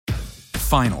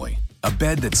Finally, a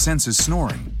bed that senses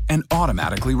snoring and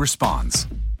automatically responds.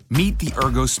 Meet the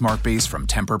Ergo Smart Base from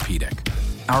Tempur-Pedic,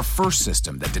 our first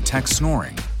system that detects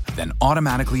snoring, then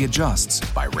automatically adjusts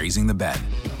by raising the bed.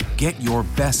 Get your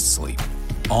best sleep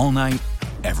all night,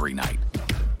 every night.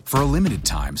 For a limited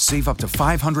time, save up to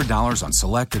 $500 on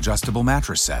select adjustable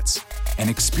mattress sets and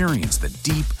experience the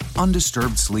deep,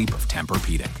 undisturbed sleep of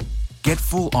Tempur-Pedic. Get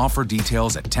full offer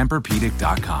details at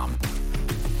TempurPedic.com.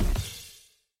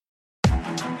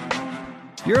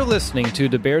 You're listening to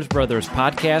the Bears Brothers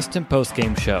podcast and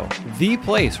postgame show, the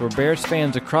place where Bears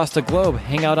fans across the globe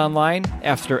hang out online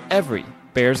after every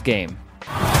Bears game.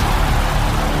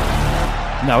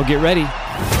 Now get ready,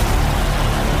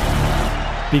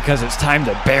 because it's time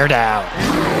to bear down.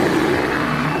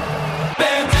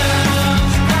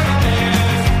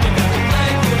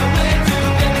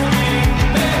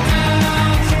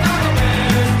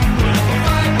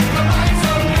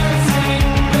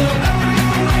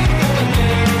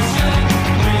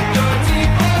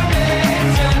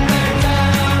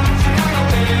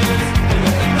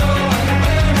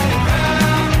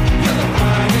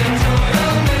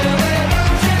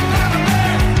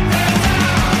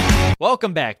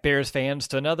 Welcome back, Bears fans,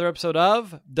 to another episode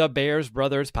of the Bears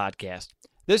Brothers Podcast.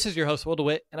 This is your host, Will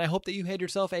DeWitt, and I hope that you had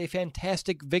yourself a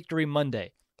fantastic Victory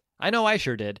Monday. I know I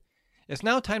sure did. It's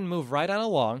now time to move right on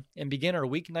along and begin our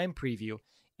Week 9 preview,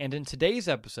 and in today's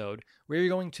episode, we're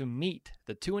going to meet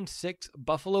the 2-6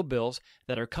 Buffalo Bills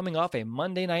that are coming off a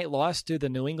Monday night loss to the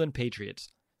New England Patriots.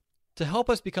 To help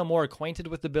us become more acquainted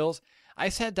with the Bills, I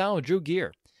sat down with Drew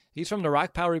Geir. He's from the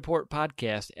Rockpile Report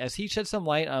Podcast, as he shed some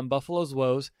light on Buffalo's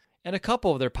woes and a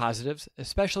couple of their positives,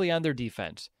 especially on their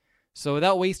defense. So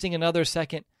without wasting another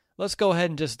second, let's go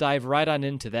ahead and just dive right on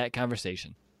into that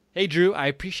conversation. Hey Drew, I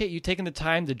appreciate you taking the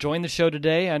time to join the show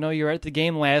today. I know you were at the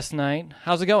game last night.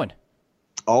 How's it going?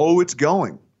 Oh, it's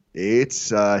going.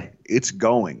 It's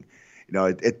going. You know,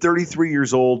 at 33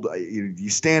 years old, you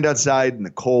stand outside in the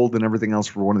cold and everything else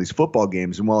for one of these football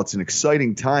games, and while it's an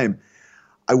exciting time,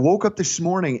 I woke up this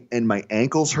morning and my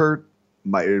ankles hurt.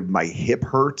 My hip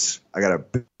hurts. I got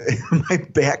my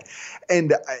back,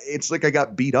 and it's like I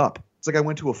got beat up. It's like I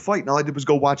went to a fight, and all I did was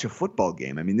go watch a football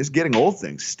game. I mean, this getting old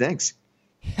thing stinks.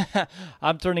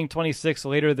 I'm turning 26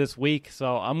 later this week,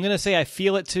 so I'm going to say I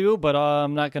feel it too, but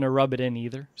I'm not going to rub it in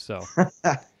either. So,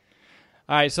 all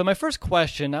right, so my first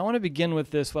question, I want to begin with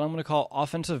this, what I'm going to call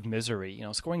offensive misery. You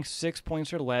know, scoring 6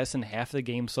 points or less in half the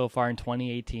game so far in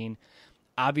 2018.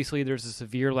 Obviously, there's a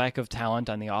severe lack of talent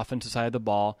on the offensive side of the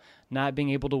ball, not being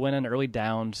able to win on early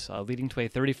downs, leading to a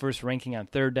 31st ranking on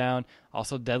third down,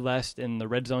 also dead last in the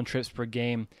red zone trips per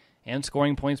game and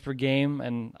scoring points per game.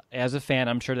 And as a fan,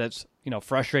 I'm sure that's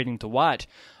frustrating to watch.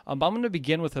 But I'm going to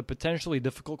begin with a potentially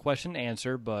difficult question to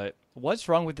answer, but what's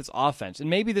wrong with this offense? And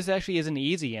maybe this actually is an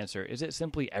easy answer. Is it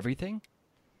simply everything?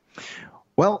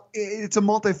 Well, it's a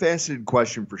multifaceted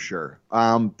question for sure.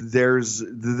 There's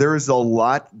a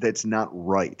lot that's not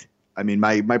right. I mean,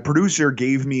 my producer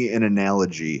gave me an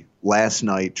analogy last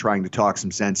night trying to talk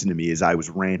some sense into me as I was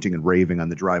ranting and raving on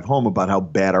the drive home about how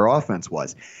bad our offense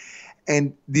was.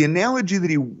 And the analogy that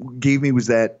he gave me was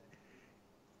that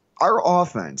our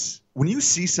offense, when you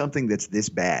see something that's this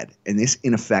bad and this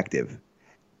ineffective,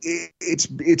 it's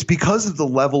because of the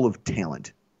level of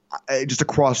talent just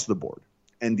across the board.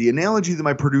 And the analogy that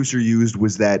my producer used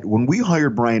was that when we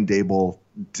hired Brian Daboll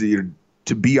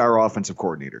to be our offensive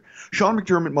coordinator, Sean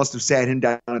McDermott must have sat him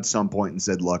down at some point and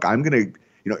said, look,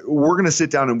 we're going to sit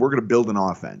down and we're going to build an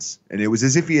offense. And it was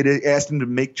as if he had asked him to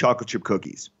make chocolate chip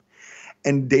cookies.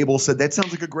 And Daboll said, that sounds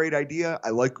like a great idea.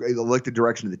 I like the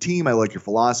direction of the team. I like your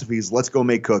philosophies. Let's go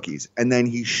make cookies. And then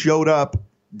he showed up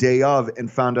day of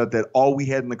and found out that all we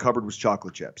had in the cupboard was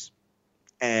chocolate chips.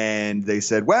 And they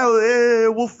said, well,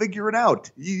 we'll figure it out.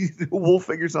 We'll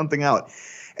figure something out.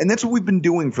 And that's what we've been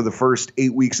doing for the first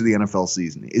 8 weeks of the NFL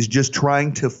season, is just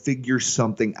trying to figure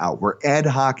something out. We're ad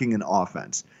hocing an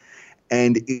offense.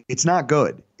 And it's not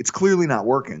good. It's clearly not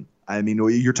working. I mean,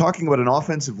 you're talking about an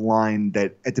offensive line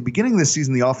that at the beginning of the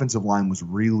season, the offensive line was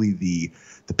really the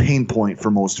pain point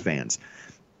for most fans.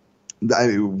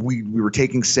 We were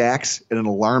taking sacks at an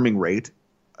alarming rate.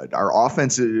 Our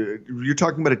offense, you're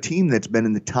talking about a team that's been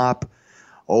in the top,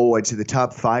 I'd say the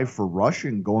top 5 for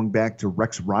rushing going back to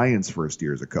Rex Ryan's first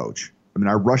year as a coach. I mean,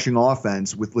 our rushing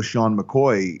offense with LaShawn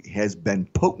McCoy has been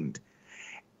potent.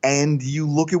 And you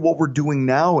look at what we're doing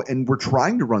now, and we're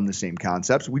trying to run the same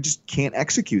concepts. We just can't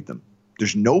execute them.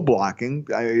 There's no blocking.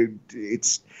 And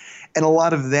a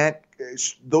lot of that,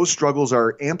 those struggles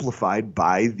are amplified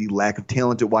by the lack of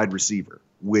talent at wide receiver,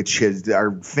 which has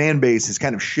our fan base has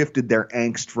kind of shifted their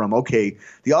angst from, okay,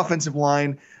 the offensive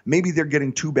line, maybe they're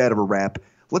getting too bad of a rap.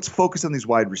 let's focus on these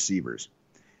wide receivers.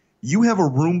 You have a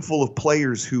room full of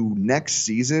players who next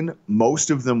season, most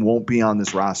of them won't be on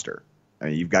this roster. I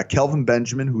mean, you've got Kelvin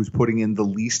Benjamin, who's putting in the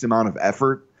least amount of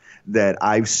effort that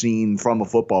I've seen from a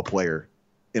football player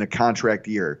in a contract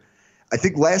year. I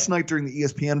think last night during the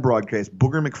ESPN broadcast,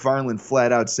 Booger McFarland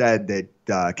flat out said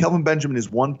that Kelvin Benjamin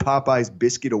is one Popeye's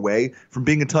biscuit away from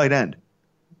being a tight end.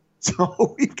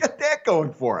 So we've got that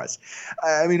going for us.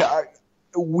 I mean,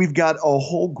 we've got a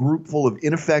whole group full of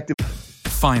ineffective.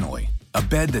 Finally, a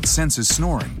bed that senses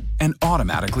snoring and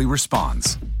automatically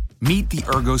responds. Meet the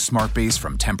Ergo Smart Base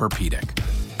from Tempur-Pedic,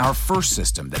 our first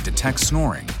system that detects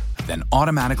snoring, then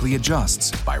automatically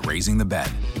adjusts by raising the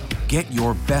bed. Get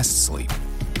your best sleep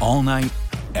all night,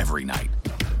 every night.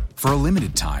 For a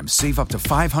limited time, save up to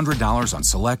 $500 on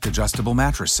select adjustable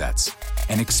mattress sets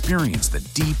and experience the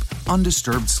deep,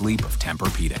 undisturbed sleep of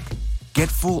Tempur-Pedic. Get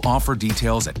full offer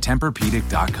details at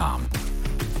TempurPedic.com.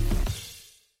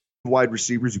 Wide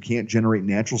receivers who can't generate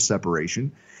natural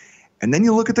separation. And then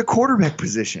you look at the quarterback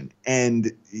position,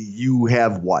 and you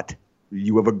have what?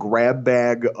 You have a grab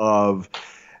bag of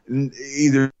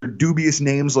either dubious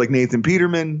names like Nathan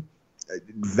Peterman,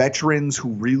 veterans who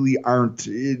really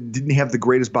didn't have the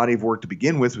greatest body of work to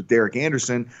begin with Derek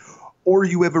Anderson, or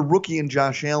you have a rookie in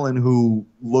Josh Allen who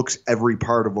looks every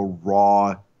part of a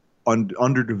raw,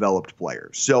 underdeveloped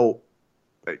player. So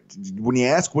when you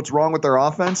ask what's wrong with their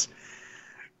offense,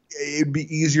 it'd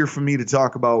be easier for me to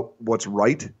talk about what's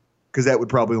right, because that would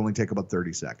probably only take about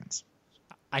 30 seconds.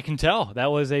 I can tell.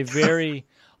 That was a very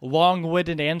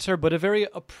long-winded answer, but a very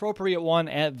appropriate one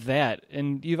at that.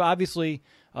 And you've obviously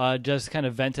just kind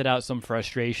of vented out some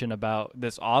frustration about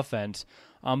this offense.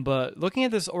 But looking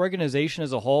at this organization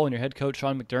as a whole and your head coach,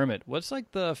 Sean McDermott, what's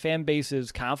like the fan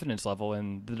base's confidence level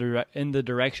in the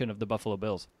direction of the Buffalo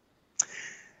Bills?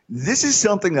 This is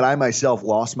something that I myself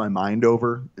lost my mind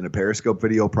over in a Periscope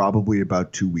video probably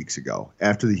about 2 weeks ago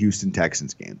after the Houston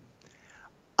Texans game.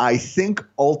 I think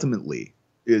ultimately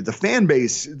the fan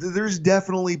base, there's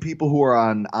definitely people who are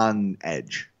on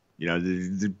edge. You know,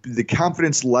 the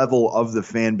confidence level of the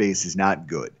fan base is not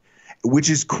good, which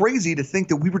is crazy to think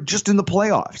that we were just in the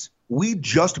playoffs. We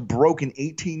just broke an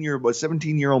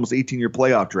 17-year, almost 18-year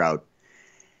playoff drought,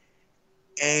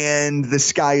 and the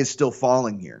sky is still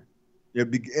falling here. You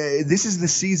know, this is the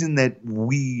season that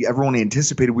everyone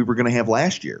anticipated we were going to have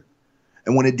last year.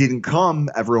 And when it didn't come,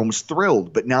 everyone was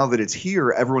thrilled. But now that it's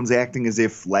here, everyone's acting as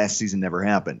if last season never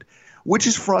happened, which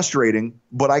is frustrating.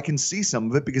 But I can see some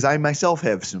of it because I myself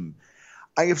have some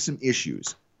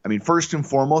issues. I mean, first and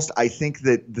foremost, I think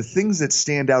that the things that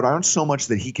stand out aren't so much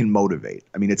that he can motivate.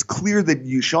 I mean, it's clear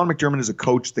that Sean McDermott is a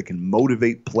coach that can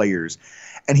motivate players,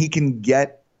 and he can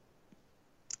get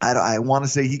I want to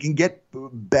say he can get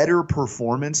better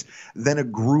performance than a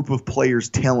group of players'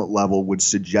 talent level would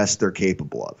suggest they're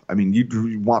capable of. I mean,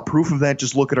 you want proof of that?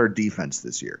 Just look at our defense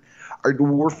this year.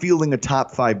 We're fielding a top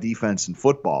 5 defense in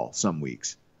football some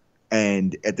weeks,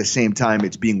 and at the same time,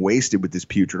 it's being wasted with this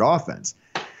putrid offense.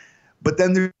 But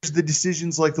then there's the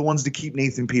decisions like the ones to keep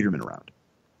Nathan Peterman around.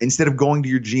 Instead of going to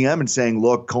your GM and saying,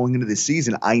 look, going into this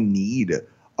season, I need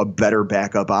a better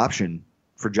backup option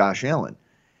for Josh Allen.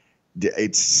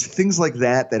 It's things like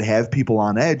that have people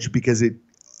on edge because it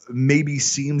maybe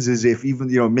seems as if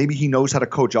maybe he knows how to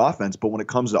coach offense, but when it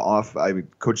comes to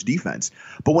coach defense.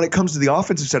 But when it comes to the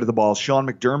offensive side of the ball, Sean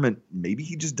McDermott, maybe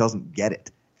he just doesn't get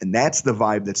it. And that's the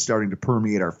vibe that's starting to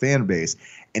permeate our fan base,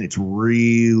 and it's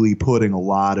really putting a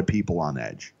lot of people on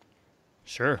edge.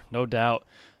 Sure, no doubt.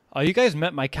 You guys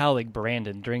met my colleague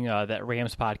Brandon during that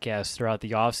Rams podcast throughout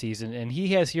the offseason, and he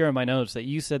has here in my notes that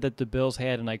you said that the Bills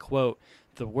had, and I quote,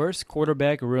 the worst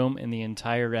quarterback room in the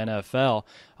entire NFL.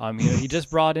 He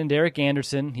just brought in Derek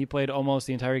Anderson. He played almost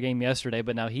the entire game yesterday,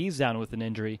 but now he's down with an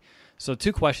injury. So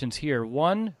 2 questions here.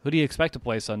 1, who do you expect to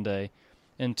play Sunday?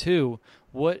 And 2,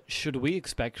 what should we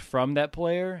expect from that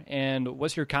player? And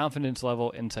what's your confidence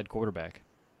level in said quarterback?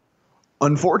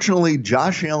 Unfortunately,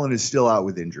 Josh Allen is still out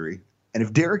with injury. And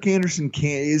if Derek Anderson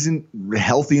isn't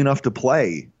healthy enough to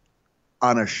play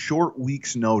on a short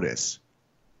week's notice,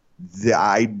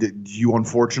 you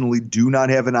unfortunately do not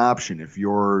have an option if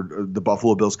you're the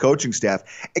Buffalo Bills coaching staff,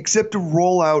 except to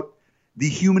roll out the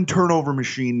human turnover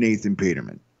machine, Nathan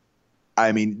Peterman.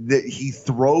 I mean, he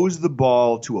throws the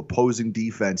ball to opposing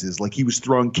defenses like he was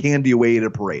throwing candy away at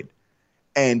a parade.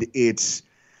 And it's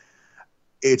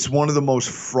one of the most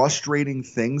frustrating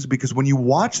things because when you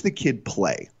watch the kid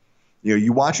play,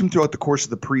 you watch him throughout the course of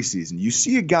the preseason, you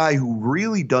see a guy who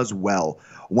really does well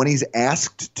when he's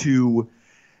asked to.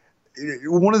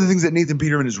 One of the things that Nathan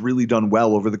Peterman has really done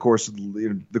well over the course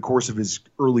of his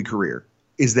early career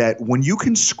is that when you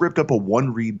can script up a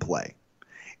one-read play,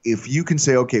 If you can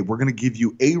say, okay, we're going to give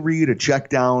you a read, a check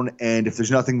down, and if there's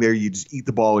nothing there, you just eat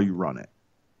the ball or you run it.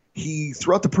 He,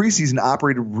 throughout the preseason,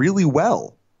 operated really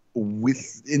well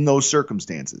in those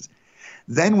circumstances.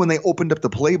 Then when they opened up the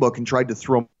playbook and tried to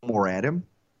throw more at him,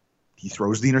 he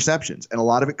throws the interceptions. And a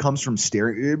lot of it comes from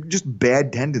just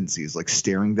bad tendencies, like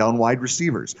staring down wide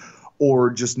receivers or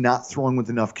just not throwing with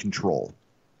enough control.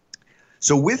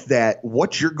 So with that,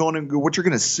 what you're going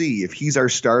to see if he's our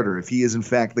starter, if he is in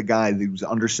fact the guy who's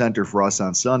under center for us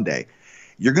on Sunday,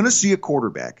 you're going to see a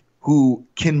quarterback who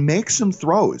can make some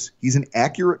throws. He's an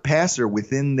accurate passer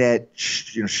within that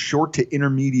short to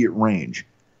intermediate range.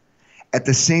 At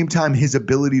the same time, his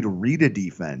ability to read a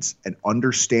defense and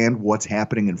understand what's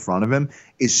happening in front of him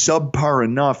is subpar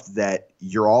enough that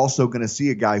you're also going to see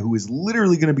a guy who is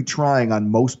literally going to be trying on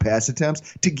most pass attempts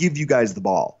to give you guys the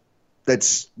ball.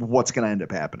 That's what's going to end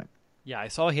up happening. Yeah, I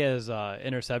saw his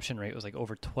interception rate was like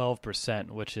over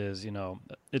 12%, which is,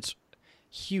 it's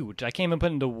huge. I can't even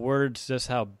put into words just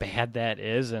how bad that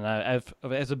is. And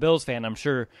as a Bills fan, I'm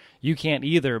sure you can't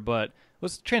either, but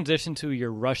let's transition to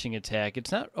your rushing attack.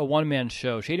 It's not a one-man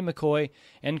show. Shady McCoy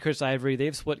and Chris Ivory,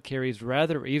 they've split carries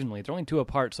rather evenly. They're only 2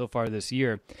 apart so far this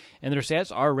year, and their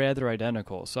stats are rather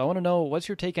identical. So I want to know, what's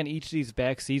your take on each of these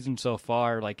back seasons so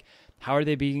far? Like, how are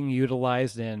they being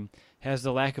utilized, and has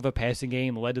the lack of a passing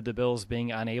game led to the Bills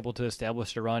being unable to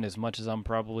establish a run as much as I'm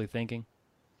probably thinking?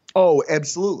 Oh,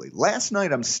 absolutely. Last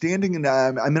night I'm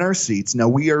in our seats. Now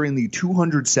we are in the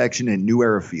 200 section at New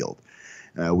Era Field,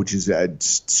 which is a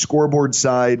scoreboard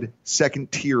side,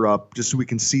 second tier up, just so we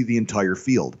can see the entire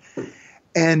field.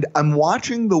 And I'm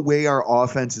watching the way our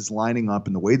offense is lining up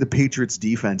and the way the Patriots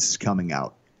defense is coming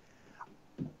out.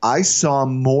 I saw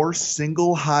more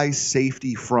single high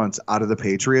safety fronts out of the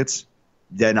Patriots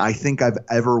than I think I've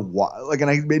ever watched.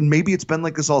 And maybe it's been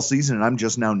like this all season, and I'm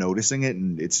just now noticing it,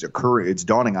 and it's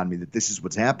dawning on me that this is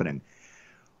what's happening.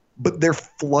 But they're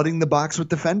flooding the box with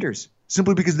defenders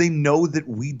simply because they know that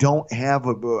we don't have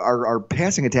our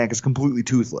passing attack is completely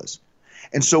toothless.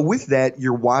 And so with that,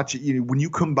 you're watching. When you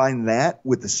combine that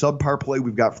with the subpar play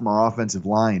we've got from our offensive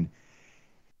line,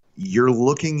 you're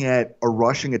looking at a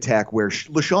rushing attack where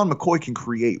LaShawn McCoy can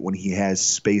create when he has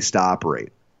space to operate.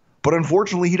 But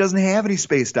unfortunately, he doesn't have any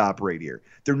space to operate here.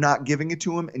 They're not giving it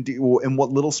to him, and what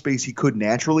little space he could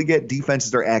naturally get,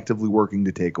 defenses are actively working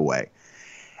to take away.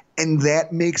 And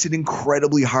that makes it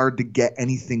incredibly hard to get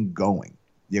anything going.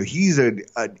 He's an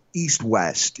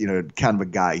east-west, kind of a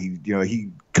guy. He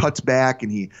cuts back,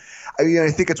 and I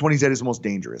think that's when he's at his most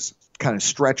dangerous. Kind of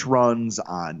stretch runs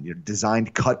on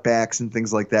designed cutbacks and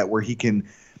things like that, where he can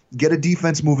get a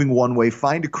defense moving one way,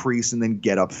 find a crease, and then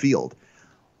get upfield.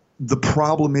 The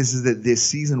problem is that this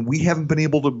season we just haven't been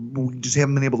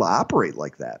able to operate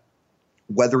like that.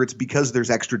 Whether it's because there's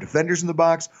extra defenders in the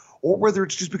box, or whether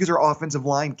it's just because our offensive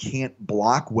line can't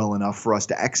block well enough for us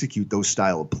to execute those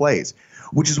style of plays,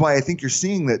 which is why I think you're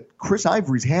seeing that Chris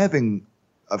Ivory's having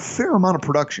a fair amount of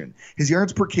production. His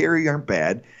yards per carry aren't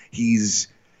bad. He's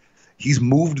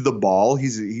moved the ball.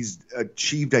 He's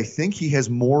achieved, I think he has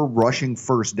more rushing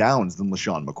first downs than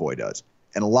LaShawn McCoy does.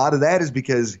 And a lot of that is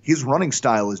because his running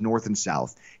style is north and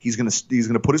south. He's going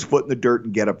to put his foot in the dirt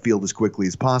and get upfield as quickly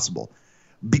as possible.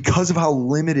 Because of how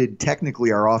limited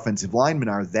technically our offensive linemen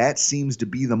are, that seems to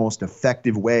be the most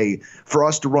effective way for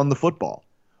us to run the football,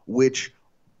 which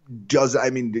does,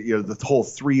 the whole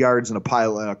 3 yards in a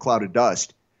pile in a cloud of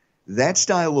dust, that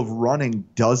style of running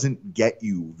doesn't get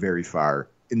you very far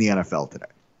in the NFL today.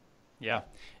 Yeah.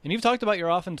 And you've talked about your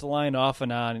offensive line off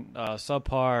and on,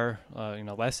 subpar,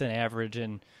 less than average.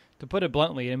 And to put it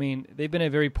bluntly, they've been a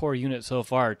very poor unit so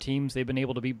far. Teams, they've been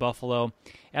able to beat Buffalo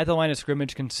at the line of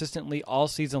scrimmage consistently all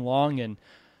season long. And,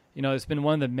 it's been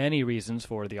one of the many reasons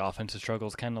for the offensive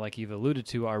struggles, kind of like you've alluded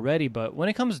to already. But when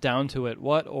it comes down to it,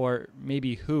 what or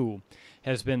maybe who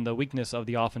has been the weakness of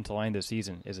the offensive line this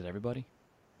season? Is it everybody?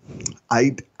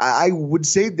 I would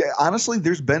say that, honestly,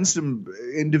 there's been some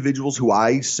individuals who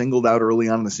I singled out early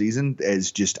on in the season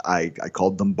as just I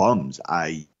called them bums.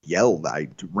 I yelled, I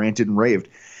ranted and raved.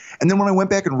 And then when I went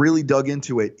back and really dug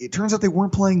into it, it turns out they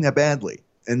weren't playing that badly.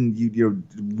 And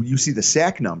you see the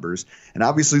sack numbers, and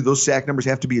obviously those sack numbers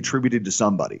have to be attributed to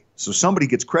somebody. So somebody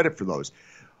gets credit for those.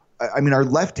 Our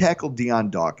left tackle,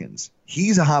 Dion Dawkins,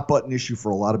 he's a hot button issue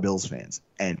for a lot of Bills fans.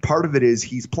 And part of it is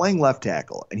he's playing left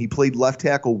tackle, and he played left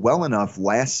tackle well enough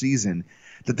last season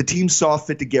that the team saw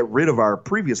fit to get rid of our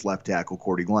previous left tackle,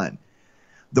 Cordy Glenn.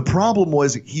 The problem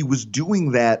was he was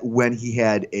doing that when he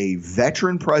had a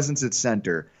veteran presence at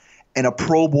center and a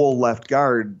Pro Bowl left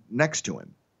guard next to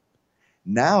him.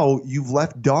 Now you've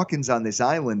left Dawkins on this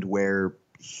island where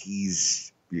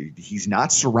he's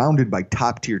not surrounded by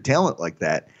top-tier talent like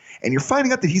that. And you're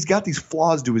finding out that he's got these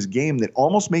flaws to his game that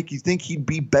almost make you think he'd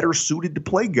be better suited to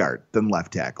play guard than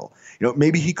left tackle.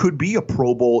 Maybe he could be a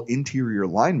Pro Bowl interior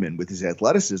lineman with his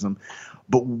athleticism,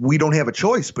 but we don't have a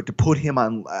choice but to put him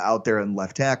out there on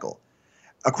left tackle.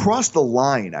 Across the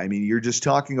line, I mean, you're just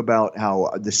talking about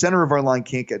how the center of our line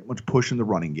can't get much push in the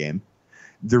running game.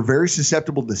 They're very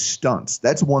susceptible to stunts.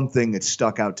 That's one thing that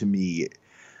stuck out to me,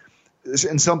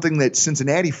 and something that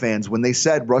Cincinnati fans, when they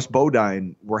said Russ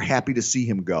Bodine, were happy to see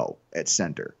him go at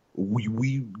center.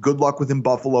 We good luck with him,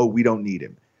 Buffalo. We don't need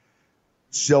him.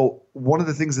 So one of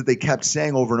the things that they kept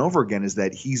saying over and over again is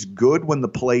that he's good when the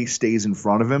play stays in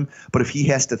front of him, but if he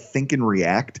has to think and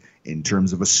react in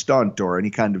terms of a stunt or any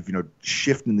kind of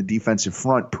shift in the defensive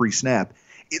front pre-snap,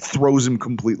 it throws him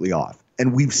completely off.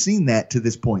 And we've seen that to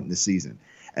this point in the season.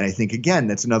 And I think, again,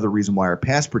 that's another reason why our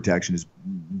pass protection has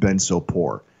been so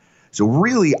poor. So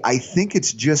really, I think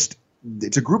it's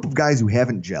a group of guys who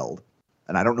haven't gelled.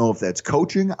 And I don't know if that's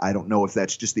coaching. I don't know if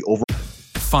that's just the over.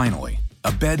 Finally,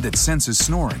 a bed that senses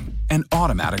snoring and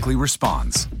automatically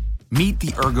responds. Meet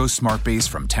the Ergo Smart Base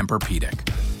from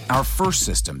Tempur-Pedic, our first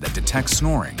system that detects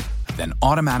snoring, then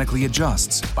automatically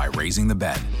adjusts by raising the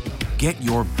bed. Get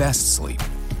your best sleep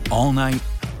all night,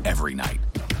 every night.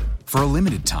 For a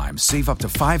limited time, save up to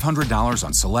 $500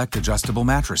 on select adjustable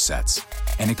mattress sets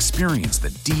and experience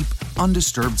the deep,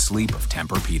 undisturbed sleep of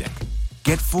Tempur-Pedic.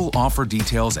 Get full offer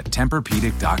details at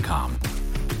TempurPedic.com.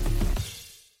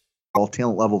 All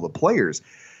talent level of the players,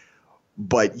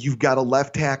 but you've got a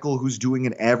left tackle who's doing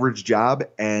an average job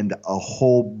and a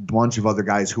whole bunch of other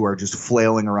guys who are just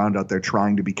flailing around out there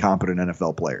trying to be competent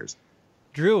NFL players.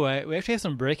 Drew, we actually have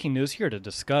some breaking news here to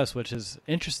discuss, which is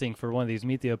interesting for one of these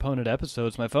Meet the Opponent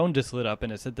episodes. My phone just lit up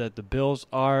and it said that the Bills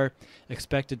are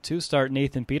expected to start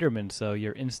Nathan Peterman. So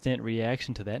your instant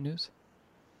reaction to that news?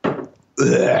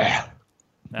 I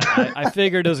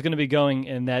figured it was going to be going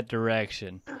in that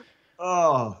direction.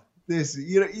 Oh,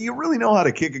 you really know how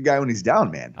to kick a guy when he's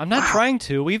down, man. I'm not trying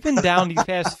to. We've been down these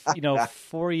past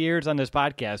 4 years on this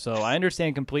podcast, so I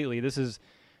understand completely. This is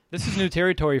new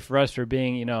territory for us for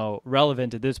being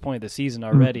relevant at this point of the season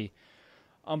already.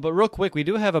 But real quick, we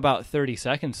do have about 30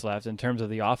 seconds left in terms of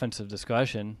the offensive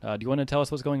discussion. Do you want to tell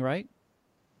us what's going right?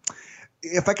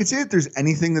 If I could say that there's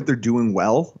anything that they're doing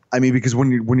well, I mean, because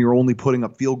when you're only putting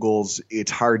up field goals,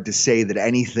 it's hard to say that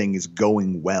anything is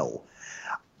going well.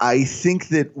 I think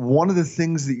that one of the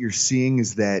things that you're seeing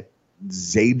is that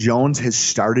Zay Jones has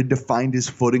started to find his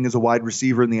footing as a wide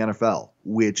receiver in the NFL,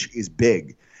 which is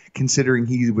big, considering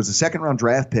he was a second-round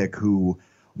draft pick who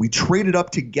we traded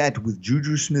up to get with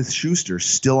Juju Smith-Schuster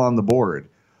still on the board.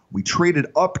 We traded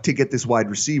up to get this wide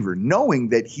receiver, knowing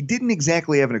that he didn't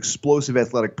exactly have an explosive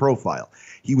athletic profile.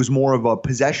 He was more of a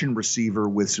possession receiver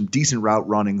with some decent route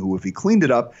running who, if he cleaned it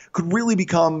up, could really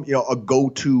become a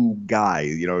go-to guy,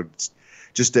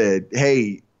 just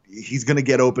hey, he's going to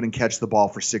get open and catch the ball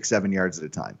for 6-7 yards at a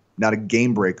time. Not a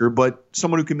game breaker, but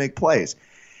someone who can make plays.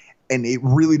 And it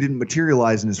really didn't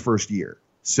materialize in his first year.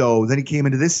 So then he came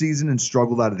into this season and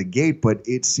struggled out of the gate. But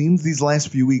it seems these last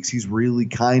few weeks he's really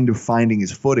kind of finding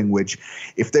his footing, which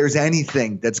if there's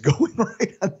anything that's going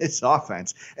right on this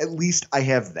offense, at least I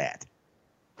have that.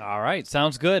 All right,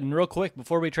 sounds good. And real quick,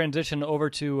 before we transition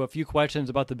over to a few questions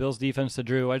about the Bills defense to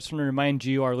Drew, I just want to remind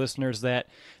you, our listeners, that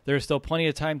there's still plenty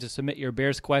of time to submit your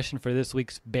Bears question for this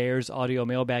week's Bears audio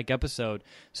mailbag episode.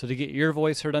 So to get your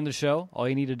voice heard on the show, all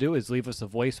you need to do is leave us a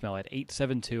voicemail at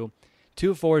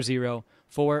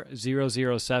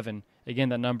 872-240-4007. Again,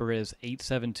 that number is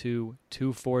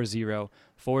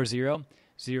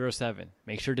 872-240-4007.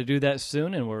 Make sure to do that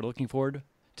soon, and we're looking forward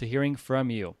to hearing from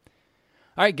you.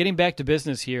 All right, getting back to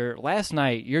business here. Last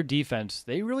night, your defense,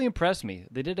 they really impressed me.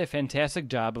 They did a fantastic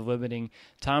job of limiting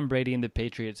Tom Brady and the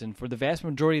Patriots, and for the vast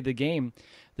majority of the game,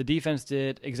 the defense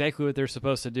did exactly what they're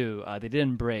supposed to do. They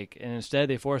didn't break, and instead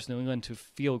they forced New England to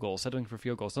field goals, settling for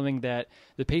field goals, something that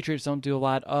the Patriots don't do a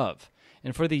lot of.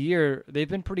 And for the year, they've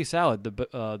been pretty solid,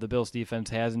 the Bills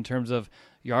defense has, in terms of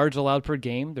yards allowed per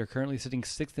game. They're currently sitting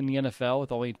 6th in the NFL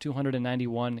with only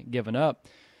 291 given up.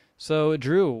 So,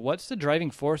 Drew, what's the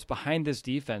driving force behind this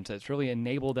defense that's really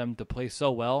enabled them to play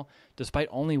so well despite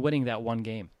only winning that one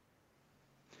game?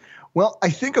 Well, I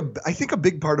think a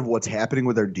big part of what's happening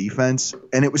with our defense,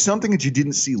 and it was something that you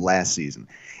didn't see last season,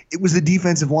 it was the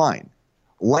defensive line.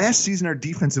 Last season, our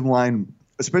defensive line,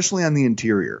 especially on the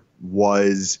interior,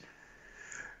 was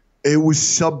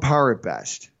subpar at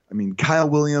best. I mean, Kyle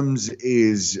Williams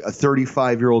is a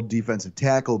 35-year-old defensive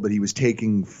tackle, but he was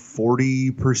taking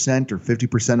 40% or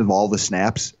 50% of all the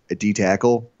snaps at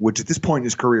D-tackle, which at this point in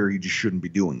his career, he just shouldn't be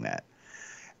doing that.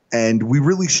 And we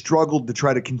really struggled to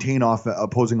try to contain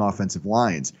opposing offensive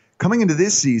lines. Coming into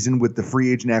this season with the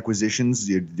free agent acquisitions,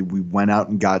 we went out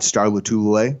and got Star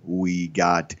Lotulelei. We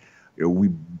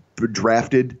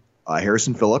drafted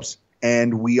Harrison Phillips,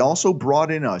 and we also brought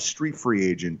in a street free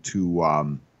agent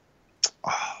to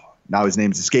now his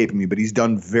name's escaping me, but he's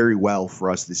done very well for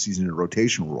us this season in a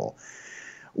rotational role.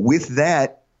 With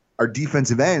that, our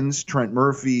defensive ends, Trent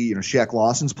Murphy, Shaq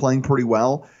Lawson's playing pretty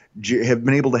well, have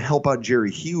been able to help out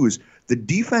Jerry Hughes. The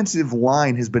defensive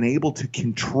line has been able to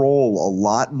control a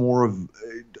lot more of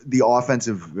the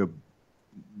offensive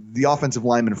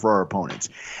linemen for our opponents.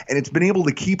 And it's been able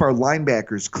to keep our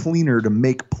linebackers cleaner to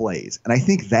make plays. And I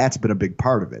think that's been a big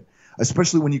part of it,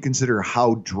 especially when you consider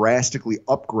how drastically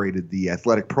upgraded the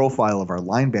athletic profile of our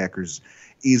linebackers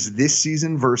is this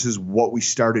season versus what we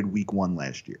started week 1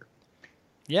 last year.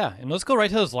 Yeah, and let's go right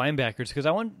to those linebackers because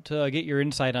I want to get your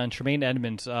insight on Tremaine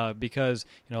Edmunds because,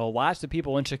 lots of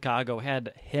people in Chicago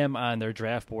had him on their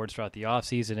draft boards throughout the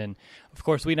offseason. And, of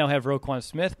course, we now have Roquan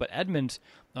Smith, but Edmunds,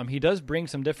 he does bring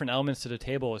some different elements to the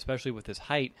table, especially with his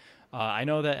height. I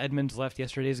know that Edmunds left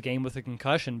yesterday's game with a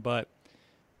concussion, but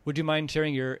would you mind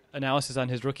sharing your analysis on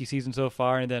his rookie season so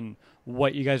far and then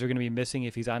what you guys are going to be missing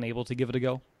if he's unable to give it a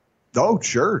go? Oh,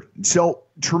 sure. So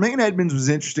Tremaine Edmunds was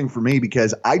interesting for me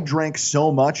because I drank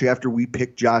so much after we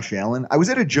picked Josh Allen. I was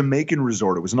at a Jamaican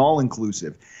resort. It was an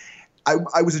all-inclusive.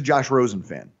 I was a Josh Rosen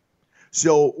fan.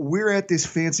 So we're at this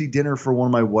fancy dinner for one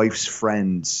of my wife's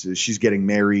friends. She's getting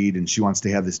married, and she wants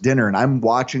to have this dinner, and I'm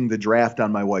watching the draft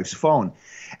on my wife's phone.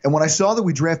 And when I saw that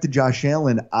we drafted Josh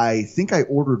Allen, I think I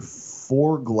ordered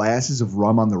 4 glasses of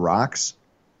rum on the rocks.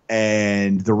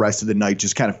 And the rest of the night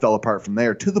just kind of fell apart from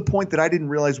there to the point that I didn't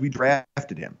realize we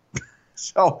drafted him.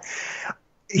 So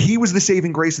he was the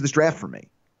saving grace of this draft for me.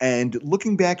 And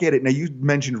looking back at it, now you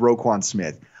mentioned Roquan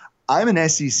Smith. I'm an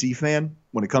SEC fan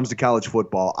when it comes to college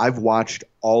football. I've watched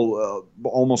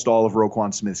almost all of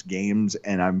Roquan Smith's games,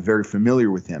 and I'm very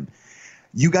familiar with him.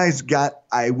 You guys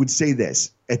I would say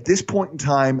this. At this point in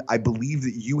time, I believe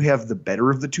that you have the better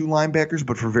of the 2 linebackers,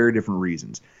 but for very different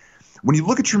reasons. When you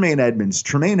look at Tremaine Edmunds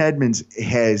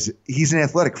he's an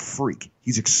athletic freak.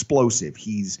 He's explosive.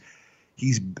 He's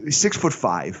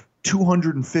 6'5",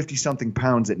 250 something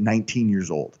pounds at 19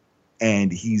 years old.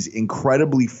 And he's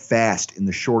incredibly fast in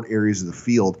the short areas of the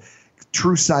field.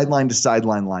 True sideline to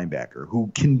sideline linebacker who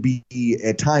can be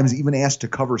at times even asked to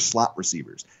cover slot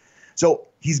receivers. So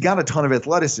he's got a ton of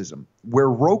athleticism where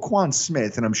Roquan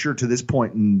Smith, and I'm sure to this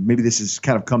point, and maybe this has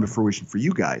kind of come to fruition for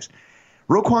you guys,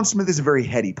 Roquan Smith is a very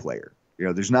heady player.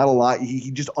 There's not a lot.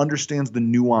 He just understands the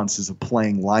nuances of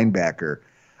playing linebacker,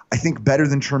 I think, better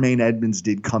than Tremaine Edmunds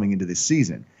did coming into this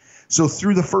season. So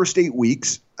through the first 8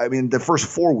 weeks, the first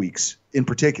 4 weeks in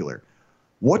particular,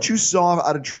 what you saw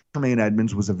out of Tremaine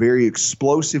Edmunds was a very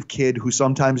explosive kid who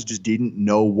sometimes just didn't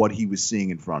know what he was seeing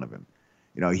in front of him.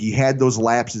 He had those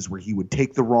lapses where he would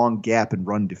take the wrong gap in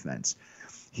run defense.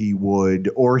 He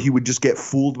would just get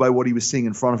fooled by what he was seeing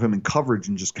in front of him in coverage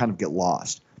and just kind of get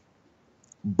lost.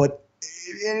 But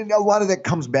a lot of that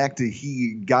comes back to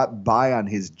he got by on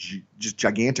his just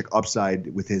gigantic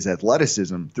upside with his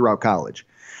athleticism throughout college.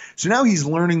 So now he's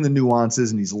learning the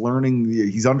nuances and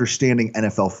he's understanding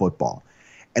NFL football.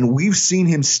 And we've seen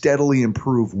him steadily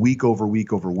improve week over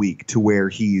week over week to where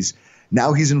he's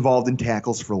involved in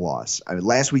tackles for loss.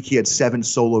 Last week he had 7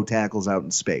 solo tackles out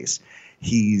in space.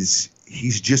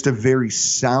 He's just a very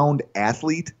sound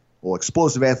athlete,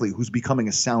 explosive athlete who's becoming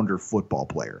a sounder football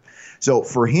player. So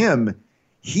for him,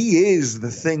 he is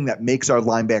the thing that makes our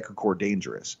linebacker core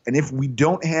dangerous. And if we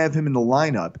don't have him in the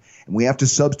lineup and we have to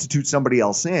substitute somebody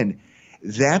else in,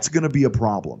 that's going to be a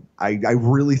problem. I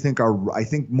really think I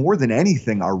think more than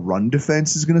anything, our run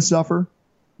defense is going to suffer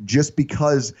just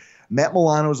because Matt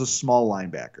Milano is a small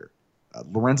linebacker.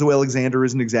 Lorenzo Alexander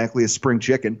isn't exactly a spring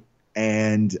chicken.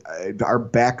 And our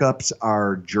backups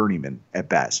are journeymen at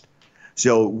best.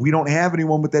 So we don't have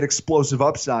anyone with that explosive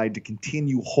upside to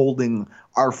continue holding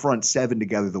our front 7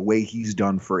 together the way he's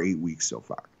done for 8 weeks so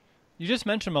far. You just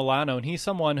mentioned Milano, and he's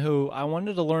someone who I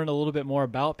wanted to learn a little bit more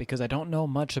about because I don't know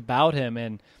much about him.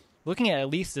 And looking at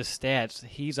least the stats,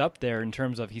 he's up there in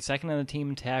terms of he's second on the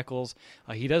team in tackles.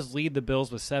 He does lead the Bills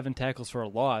with 7 tackles for a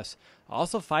loss.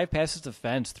 Also 5 passes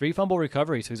defense, 3 fumble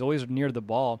recoveries, so he's always near the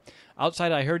ball.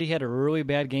 Outside, I heard he had a really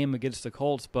bad game against the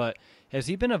Colts, but has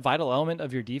he been a vital element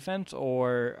of your defense,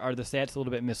 or are the stats a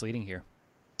little bit misleading here?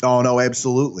 Oh, no,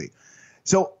 absolutely.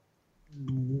 So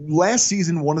last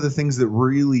season, one of the things that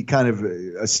really kind of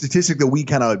a statistic that we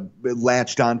kind of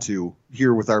latched onto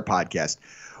here with our podcast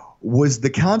was the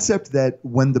concept that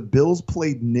when the Bills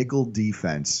played nickel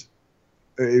defense,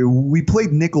 we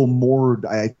played nickel more,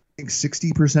 I think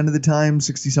 60% of the time,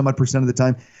 60 some odd percent of the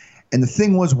time. And the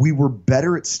thing was, we were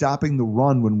better at stopping the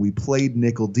run when we played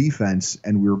nickel defense,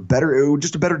 and we were better. It was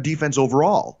just a better defense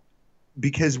overall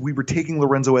because we were taking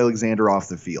Lorenzo Alexander off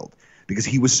the field because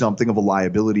he was something of a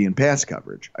liability in pass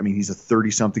coverage. I mean, he's a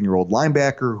 30-something-year-old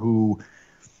linebacker who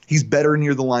he's better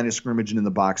near the line of scrimmage and in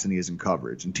the box than he is in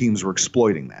coverage, and teams were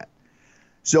exploiting that.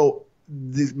 So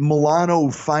Milano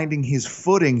finding his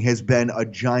footing has been a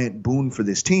giant boon for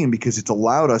this team because it's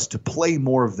allowed us to play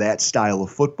more of that style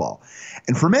of football.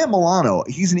 And for Matt Milano,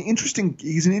 he's an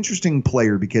interesting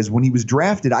player because when he was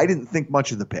drafted, I didn't think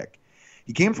much of the pick.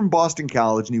 He came from Boston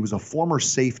College and he was a former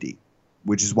safety,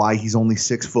 which is why he's only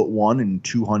 6'1" and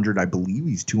 200. I believe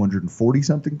he's 240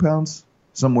 something pounds,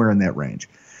 somewhere in that range.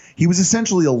 He was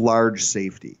essentially a large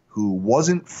safety who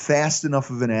wasn't fast enough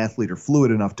of an athlete or fluid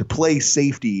enough to play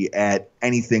safety at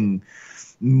anything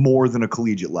more than a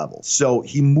collegiate level. So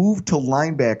he moved to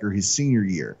linebacker his senior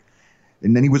year.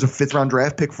 And then he was a 5th-round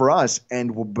draft pick for us.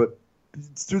 But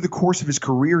through the course of his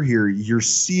career here, you're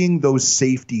seeing those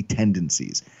safety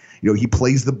tendencies. You know, he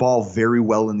plays the ball very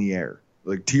well in the air.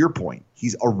 Like, to your point,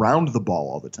 he's around the ball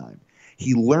all the time.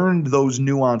 He learned those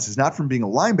nuances, not from being a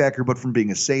linebacker, but from being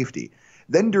a safety.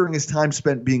 Then during his time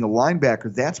spent being a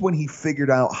linebacker, that's when he figured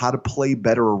out how to play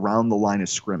better around the line of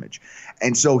scrimmage.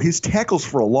 And so his tackles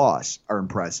for a loss are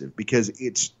impressive because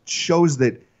it shows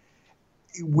that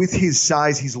with his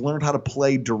size, he's learned how to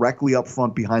play directly up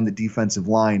front behind the defensive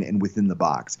line and within the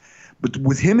box. But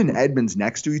with him and Edmunds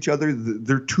next to each other,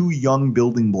 they're two young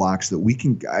building blocks that we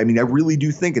can – I mean, I really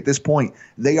do think at this point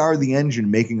they are the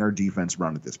engine making our defense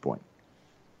run at this point.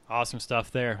 Awesome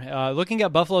stuff there. Looking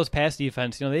at Buffalo's pass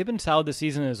defense, they've been solid this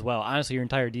season as well. Honestly, your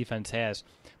entire defense has.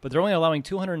 But they're only allowing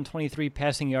 223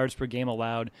 passing yards per game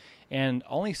allowed and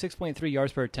only 6.3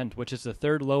 yards per attempt, which is the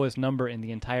 3rd lowest number in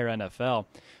the entire NFL.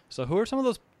 So who are some of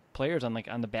those players on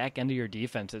the back end of your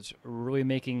defense that's really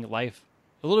making life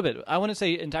a little bit, I wouldn't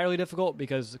say entirely difficult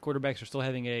because the quarterbacks are still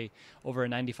having over a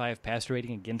 95 passer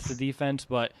rating against the defense,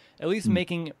 but at least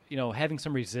making, having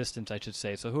some resistance, I should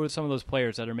say. So who are some of those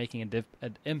players that are making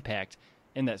an impact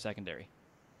in that secondary?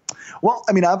 Well,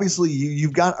 I mean, obviously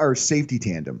you've got our safety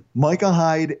tandem, Micah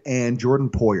Hyde and Jordan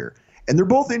Poyer. And they're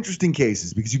both interesting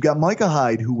cases because you've got Micah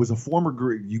Hyde, who was a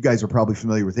former, you guys are probably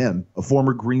familiar with him, a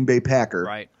former Green Bay Packer,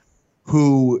 right?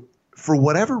 Who, for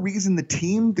whatever reason,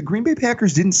 the Green Bay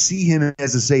Packers didn't see him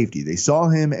as a safety. They saw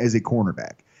him as a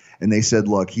cornerback. And they said,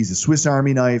 look, he's a Swiss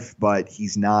Army knife, but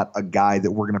he's not a guy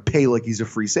that we're going to pay like he's a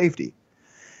free safety.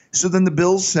 So then the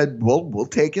Bills said, well, we'll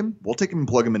take him. We'll take him and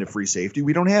plug him into free safety.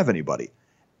 We don't have anybody.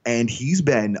 And he's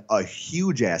been a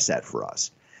huge asset for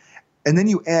us. And then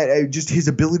you add just his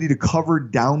ability to cover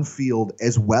downfield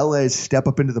as well as step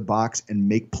up into the box and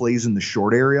make plays in the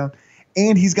short area.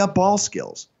 And he's got ball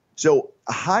skills. So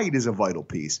Hyde is a vital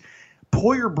piece.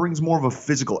 Poyer brings more of a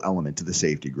physical element to the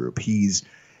safety group. He's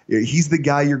the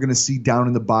guy you're going to see down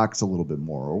in the box a little bit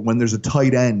more. Or when there's a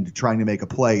tight end trying to make a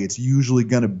play, it's usually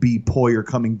going to be Poyer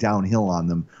coming downhill on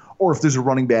them. Or if there's a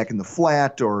running back in the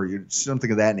flat or something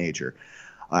of that nature.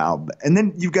 And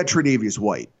then you've got Tre'Davious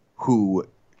White,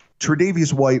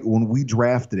 when we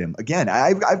drafted him, again,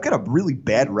 I've got a really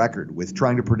bad record with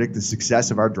trying to predict the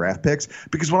success of our draft picks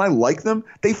because when I like them,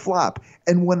 they flop.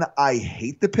 And when I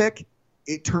hate the pick,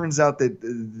 it turns out that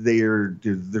they're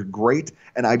great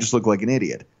and I just look like an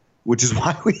idiot, which is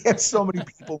why we have so many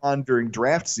people on during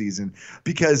draft season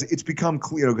because it's become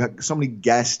clear, so many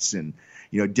guests and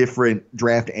different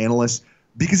draft analysts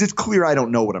because it's clear I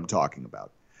don't know what I'm talking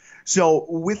about. So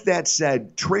with that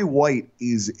said, Trey White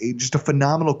is just a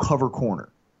phenomenal cover corner.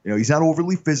 He's not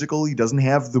overly physical. He doesn't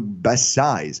have the best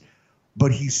size,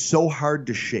 but he's so hard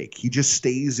to shake. He just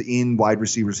stays in wide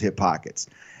receivers' hip pockets.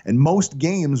 And most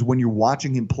games when you're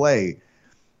watching him play,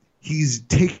 he's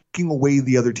taking away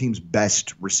the other team's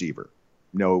best receiver.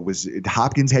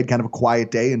 Hopkins had kind of a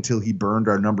quiet day until he burned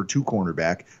our number 2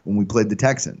 cornerback when we played the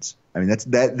Texans. I mean,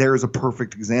 there is a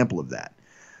perfect example of that.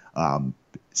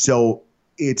 So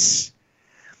it's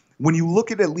when you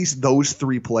look at least those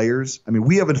 3 players. I mean,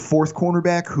 we have a 4th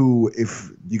cornerback who,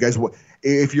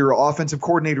 if your offensive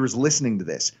coordinator is listening to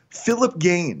this, Phillip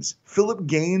Gaines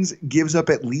gives up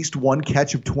at least 1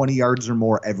 catch of 20 yards or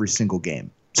more every single game.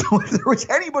 So if there was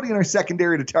anybody in our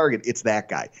secondary to target, it's that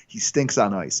guy. He stinks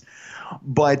on ice.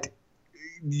 But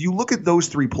you look at those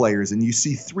 3 players and you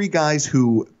see 3 guys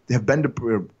who have been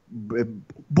to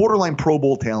borderline Pro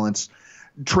Bowl talents.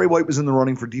 Trey White was in the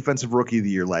running for Defensive Rookie of the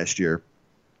Year last year.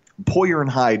 Poyer and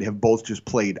Hyde have both just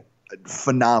played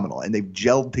phenomenal, and they've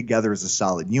gelled together as a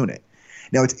solid unit.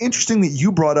 Now, it's interesting that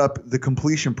you brought up the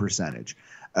completion percentage.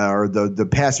 or the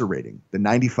passer rating, the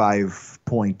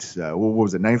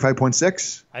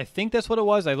 95.6? I think that's what it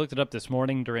was. I looked it up this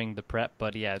morning during the prep,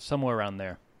 but yeah, it's somewhere around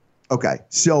there. Okay,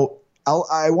 so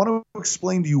I want to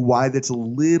explain to you why that's a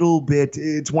little bit.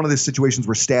 It's one of the situations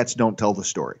where stats don't tell the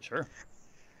story. Sure.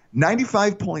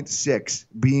 95.6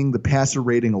 being the passer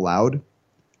rating allowed.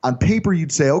 On paper,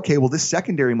 you'd say, okay, well, this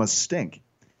secondary must stink.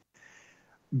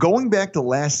 Going back to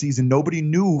last season, nobody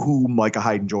knew who Micah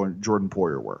Hyde and Jordan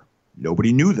Poyer were.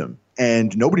 Nobody knew them,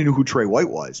 and nobody knew who Trey White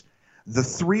was. The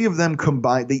three of them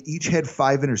combined, they each had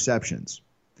 5 interceptions,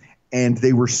 and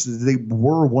they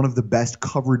were one of the best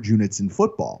coverage units in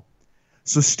football.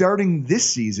 So starting this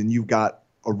season, you've got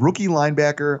a rookie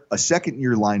linebacker, a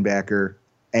second-year linebacker,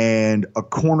 and a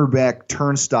cornerback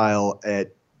turnstile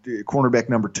at cornerback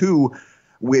number 2,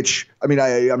 which, I mean,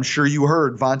 I'm sure you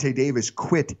heard Vontae Davis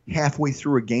quit halfway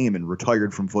through a game and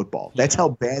retired from football. That's how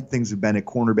bad things have been at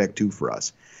cornerback 2 for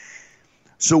us.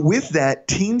 So with that,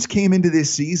 teams came into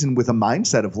this season with a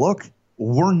mindset of, look,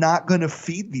 we're not going to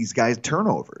feed these guys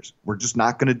turnovers. We're just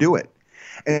not going to do it.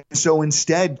 And so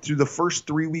instead, through the first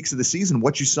 3 weeks of the season,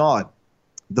 what you saw,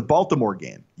 the Baltimore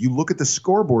game, you look at the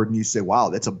scoreboard and you say, wow,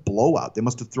 that's a blowout. They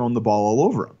must have thrown the ball all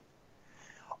over them.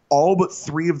 All but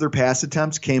 3 of their pass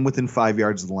attempts came within 5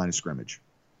 yards of the line of scrimmage.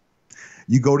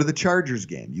 You go to the Chargers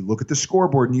game. You look at the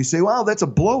scoreboard and you say, wow, that's a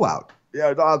blowout.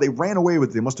 Yeah, they ran away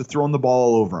with it. They must have thrown the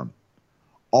ball all over them.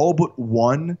 All but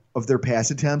 1 of their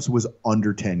pass attempts was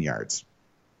under 10 yards.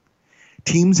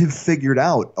 Teams have figured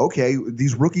out, okay,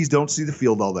 these rookies don't see the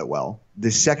field all that well.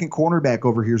 The second cornerback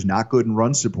over here is not good in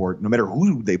run support, no matter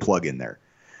who they plug in there.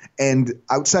 And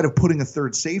outside of putting a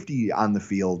third safety on the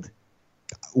field,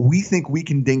 we think we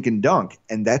can dink and dunk,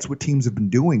 and that's what teams have been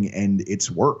doing, and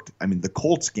it's worked. I mean, the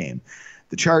Colts game,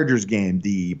 the Chargers game,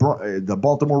 the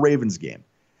Baltimore Ravens game.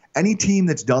 Any team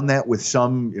that's done that with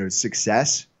some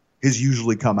success has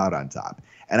usually come out on top.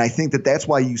 And I think that that's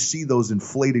why you see those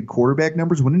inflated quarterback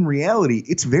numbers, when in reality,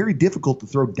 it's very difficult to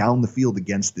throw down the field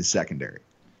against this secondary.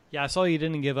 Yeah, I saw you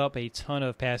didn't give up a ton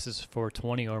of passes for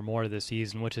 20 or more this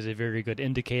season, which is a very good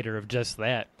indicator of just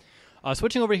that.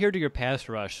 Switching over here to your pass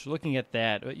rush, looking at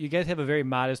that, you guys have a very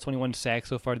modest 21 sacks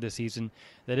so far this season.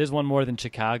 That is one more than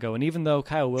Chicago. And even though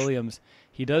Kyle Williams,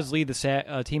 he does lead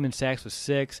the team in sacks with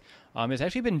 6, it's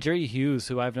actually been Jerry Hughes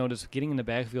who I've noticed getting in the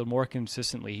backfield more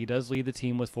consistently. He does lead the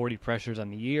team with 40 pressures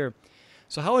on the year.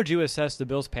 So how would you assess the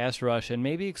Bills' pass rush and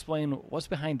maybe explain what's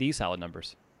behind these solid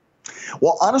numbers?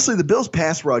 Well, honestly, the Bills'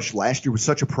 pass rush last year was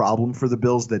such a problem for the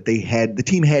Bills that the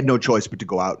team had no choice but to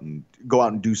go out and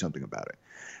do something about it.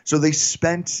 So they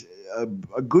spent a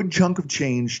good chunk of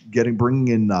change bringing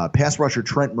in pass rusher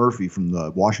Trent Murphy from the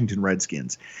Washington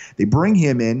Redskins. They bring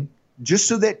him in just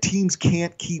so that teams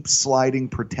can't keep sliding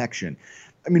protection.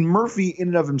 I mean, Murphy in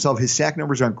and of himself, his sack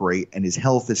numbers aren't great, and his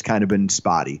health has kind of been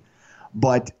spotty.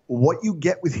 But what you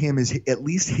get with him is at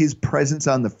least his presence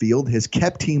on the field has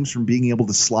kept teams from being able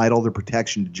to slide all their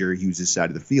protection to Jerry Hughes' side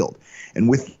of the field. And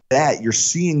with that, you're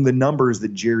seeing the numbers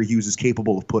that Jerry Hughes is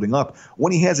capable of putting up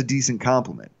when he has a decent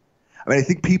complement. I mean, I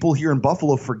think people here in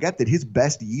Buffalo forget that his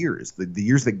best years, the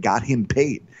years that got him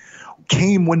paid,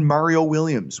 came when Mario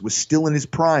Williams was still in his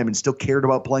prime and still cared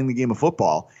about playing the game of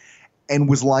football and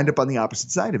was lined up on the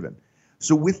opposite side of him.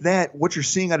 So with that, what you're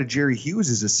seeing out of Jerry Hughes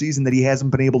is a season that he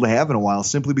hasn't been able to have in a while,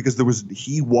 simply because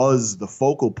he was the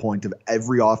focal point of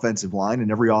every offensive line and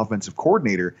every offensive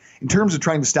coordinator in terms of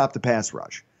trying to stop the pass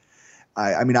rush.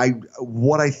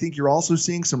 What I think you're also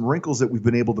seeing some wrinkles that we've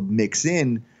been able to mix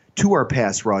in to our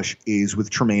pass rush is with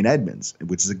Tremaine Edmunds,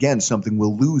 which is, again, something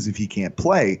we'll lose if he can't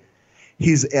play.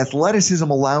 His athleticism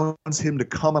allows him to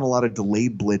come on a lot of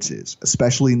delayed blitzes,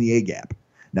 especially in the A-gap.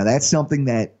 Now, that's something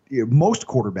that most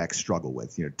quarterbacks struggle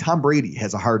with. Tom Brady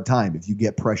has a hard time if you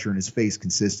get pressure in his face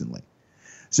consistently.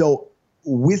 So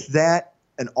with that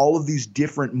and all of these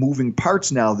different moving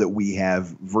parts now that we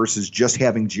have versus just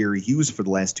having Jerry Hughes for the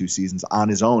last 2 seasons on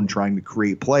his own trying to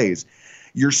create plays,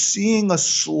 you're seeing a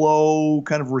slow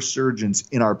kind of resurgence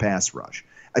in our pass rush.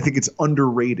 I think it's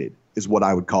underrated is what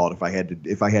I would call it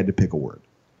if I had to pick a word.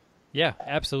 Yeah,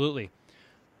 absolutely.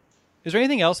 Is there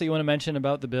anything else that you want to mention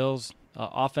about the Bills,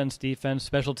 offense, defense,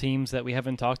 special teams that we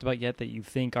haven't talked about yet that you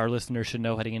think our listeners should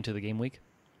know heading into the game week?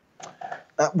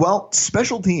 Well,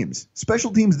 special teams.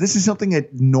 Special teams, this is something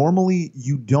that normally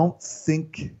you don't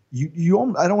think – I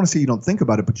don't want to say you don't think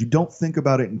about it, but you don't think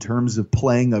about it in terms of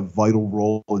playing a vital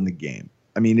role in the game.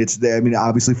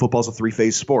 Obviously football's a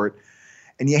 3-phase sport,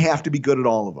 and you have to be good at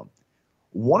all of them.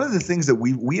 One of the things that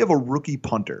we have a rookie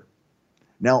punter.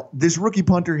 Now, this rookie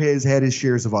punter has had his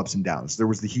shares of ups and downs. There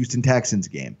was the Houston Texans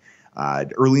game.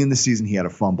 Early in the season, he had a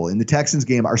fumble. In the Texans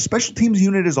game, our special teams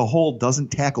unit as a whole doesn't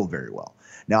tackle very well.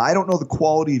 Now, I don't know the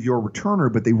quality of your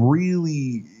returner, but they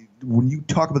really, when you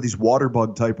talk about these water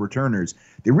bug type returners,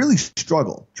 they really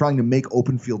struggle trying to make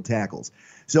open field tackles.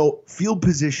 So field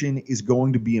position is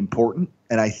going to be important,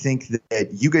 and I think that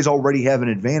you guys already have an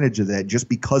advantage of that just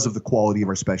because of the quality of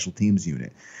our special teams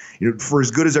unit. For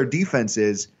as good as our defense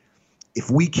is, if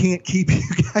we can't keep you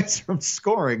guys from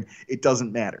scoring, it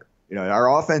doesn't matter.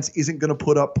 Our offense isn't going to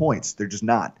put up points. They're just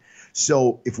not.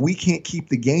 So if we can't keep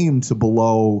the game to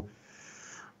below,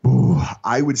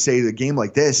 I would say the game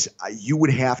like this, you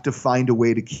would have to find a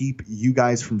way to keep you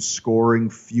guys from scoring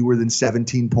fewer than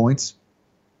 17 points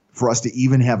for us to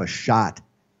even have a shot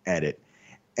at it.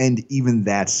 And even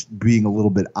that's being a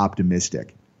little bit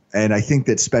optimistic. And I think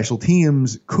that special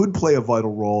teams could play a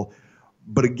vital role.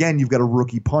 But again, you've got a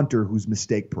rookie punter who's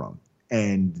mistake prone.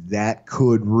 And that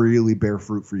could really bear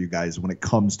fruit for you guys when it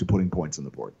comes to putting points on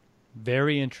the board.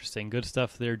 Very interesting. Good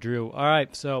stuff there, Drew. All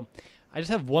right, so I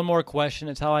just have one more question.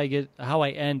 It's how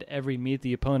I end every Meet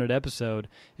the Opponent episode.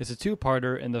 It's a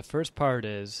two-parter, and the first part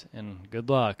is, and good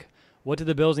luck, what do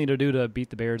the Bills need to do to beat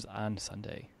the Bears on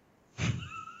Sunday?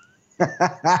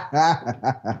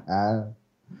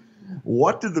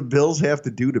 What do the Bills have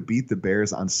to do to beat the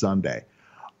Bears on Sunday?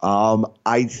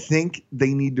 I think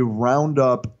they need to round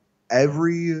up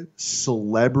every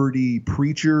celebrity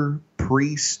preacher,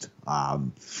 priest,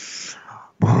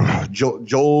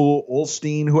 Joel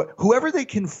Osteen, whoever they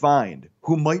can find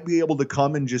who might be able to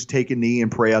come and just take a knee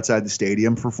and pray outside the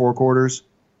stadium for 4 quarters.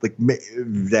 Like,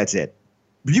 that's it.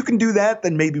 If you can do that,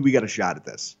 then maybe we got a shot at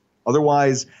this.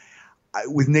 Otherwise,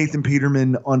 with Nathan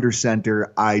Peterman under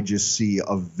center, I just see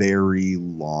a very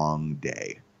long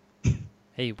day.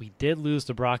 Hey, we did lose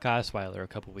to Brock Osweiler a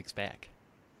couple weeks back.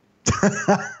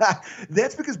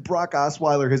 That's because Brock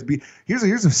Osweiler has been – here's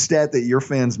a stat that your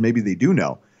fans, maybe they do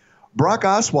know. Brock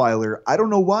Osweiler, I don't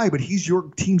know why, but he's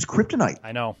your team's kryptonite.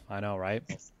 I know, right?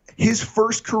 His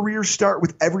first career start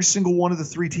with every single one of the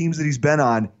 3 teams that he's been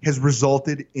on has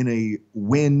resulted in a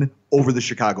win over the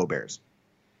Chicago Bears.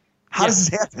 How does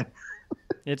this happen?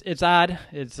 It's odd.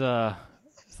 It's a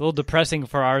little depressing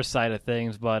for our side of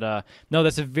things, but no,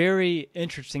 that's a very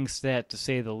interesting stat to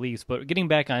say the least. But getting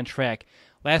back on track,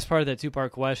 last part of that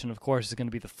 2-part question, of course, is going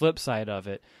to be the flip side of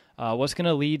it. What's going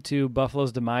to lead to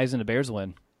Buffalo's demise and a Bears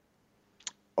win?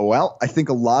 Well, I think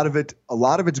a lot of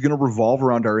it's going to revolve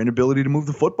around our inability to move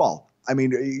the football. I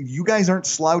mean, you guys aren't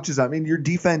slouches. I mean, your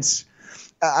defense.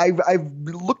 I've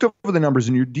looked over the numbers,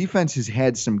 and your defense has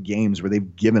had some games where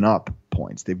they've given up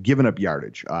points. They've given up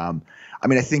yardage. I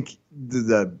mean, I think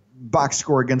the box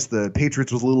score against the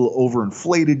Patriots was a little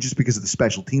overinflated just because of the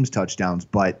special teams touchdowns.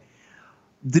 But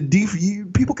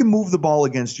people can move the ball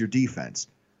against your defense.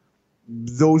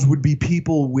 Those would be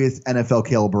people with NFL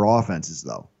caliber offenses,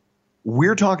 though.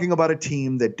 We're talking about a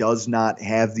team that does not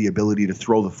have the ability to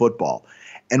throw the football.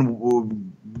 And we'll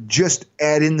just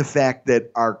add in the fact that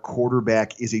our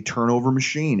quarterback is a turnover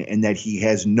machine and that he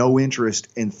has no interest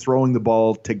in throwing the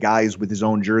ball to guys with his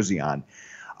own jersey on.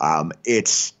 I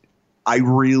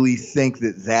really think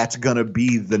that that's going to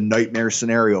be the nightmare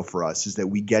scenario for us, is that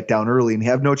we get down early and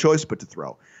have no choice but to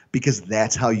throw, because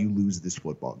that's how you lose this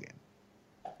football game.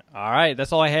 All right,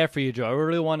 that's all I have for you, Joe. I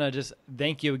really want to just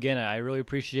thank you again. I really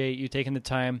appreciate you taking the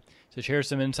time to share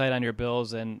some insight on your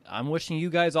Bills, and I'm wishing you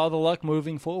guys all the luck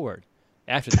moving forward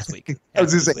after this week. I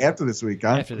was going to say after this week,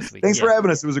 huh? After this week. Thanks for having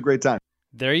us. It was a great time.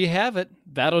 There you have it.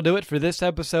 That'll do it for this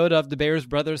episode of the Bears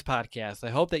Brothers Podcast. I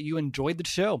hope that you enjoyed the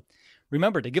show.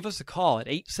 Remember to give us a call at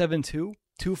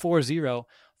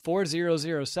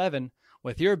 872-240-4007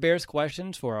 with your Bears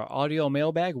questions for our audio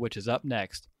mailbag, which is up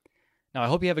next. Now, I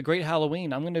hope you have a great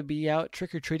Halloween. I'm going to be out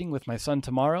trick-or-treating with my son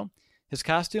tomorrow. His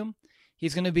costume,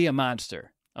 he's going to be a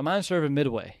monster of a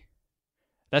Midway.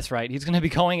 That's right, he's going to be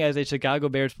going as a Chicago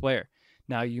Bears player.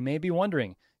 Now, you may be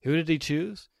wondering, who did he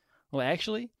choose? Well,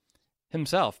 actually,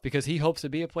 himself, because he hopes to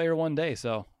be a player one day.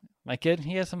 So, my kid,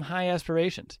 he has some high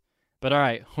aspirations. But all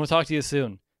right, we'll talk to you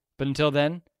soon. But until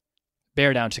then,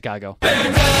 bear down, Chicago. Bear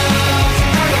down,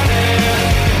 Chicago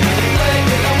Bears.